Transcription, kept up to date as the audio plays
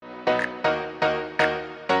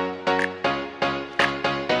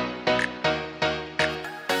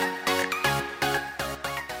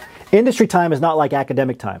Industry time is not like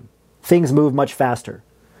academic time. Things move much faster.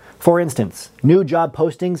 For instance, new job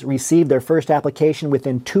postings receive their first application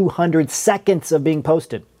within 200 seconds of being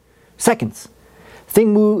posted. Seconds.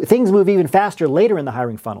 Things move even faster later in the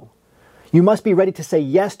hiring funnel. You must be ready to say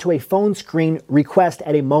yes to a phone screen request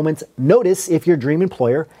at a moment's notice if your dream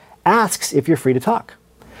employer asks if you're free to talk.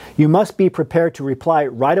 You must be prepared to reply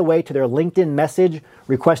right away to their LinkedIn message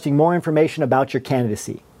requesting more information about your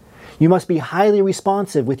candidacy. You must be highly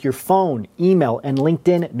responsive with your phone, email, and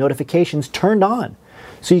LinkedIn notifications turned on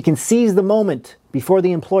so you can seize the moment before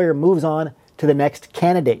the employer moves on to the next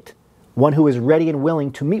candidate, one who is ready and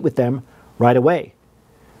willing to meet with them right away.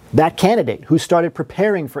 That candidate who started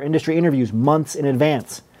preparing for industry interviews months in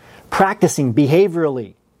advance, practicing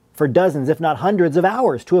behaviorally for dozens, if not hundreds of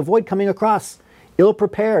hours to avoid coming across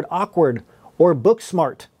ill-prepared, awkward, or book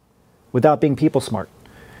smart without being people smart.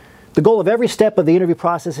 The goal of every step of the interview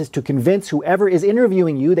process is to convince whoever is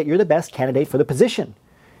interviewing you that you're the best candidate for the position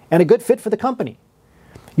and a good fit for the company.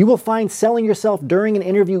 You will find selling yourself during an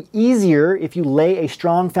interview easier if you lay a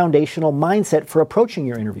strong foundational mindset for approaching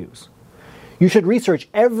your interviews. You should research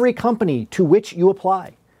every company to which you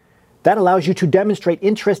apply. That allows you to demonstrate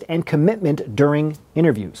interest and commitment during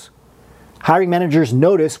interviews. Hiring managers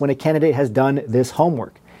notice when a candidate has done this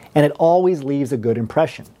homework, and it always leaves a good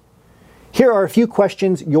impression. Here are a few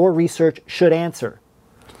questions your research should answer.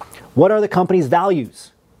 What are the company's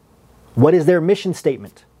values? What is their mission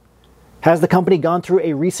statement? Has the company gone through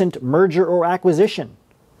a recent merger or acquisition?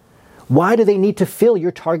 Why do they need to fill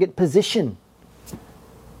your target position?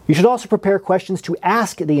 You should also prepare questions to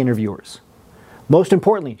ask the interviewers. Most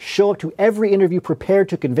importantly, show up to every interview prepared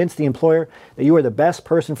to convince the employer that you are the best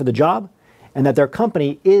person for the job and that their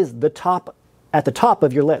company is at the top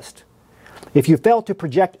of your list. If you fail to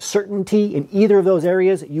project certainty in either of those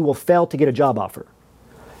areas, you will fail to get a job offer.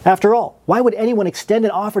 After all, why would anyone extend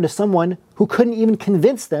an offer to someone who couldn't even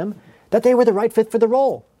convince them that they were the right fit for the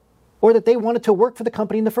role or that they wanted to work for the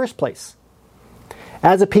company in the first place?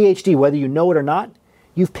 As a PhD, whether you know it or not,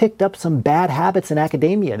 you've picked up some bad habits in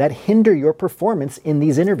academia that hinder your performance in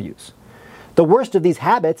these interviews. The worst of these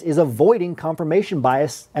habits is avoiding confirmation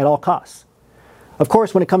bias at all costs. Of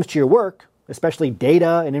course, when it comes to your work, especially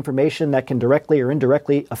data and information that can directly or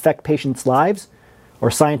indirectly affect patients' lives,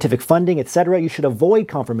 or scientific funding, etc., you should avoid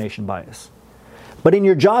confirmation bias. But in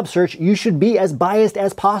your job search, you should be as biased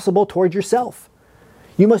as possible toward yourself.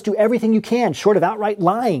 You must do everything you can, short of outright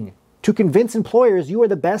lying, to convince employers you are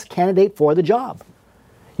the best candidate for the job.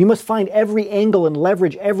 You must find every angle and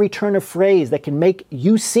leverage every turn of phrase that can make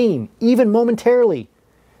you seem, even momentarily,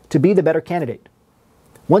 to be the better candidate.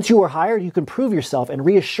 Once you are hired, you can prove yourself and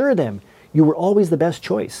reassure them you were always the best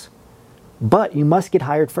choice. But you must get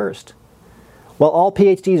hired first. While all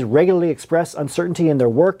PhDs regularly express uncertainty in their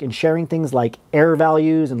work in sharing things like error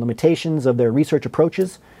values and limitations of their research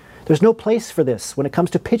approaches, there's no place for this when it comes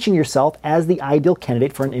to pitching yourself as the ideal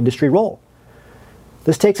candidate for an industry role.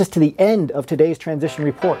 This takes us to the end of today's transition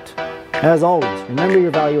report. As always, remember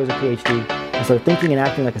your value as a PhD and start thinking and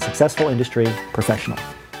acting like a successful industry professional.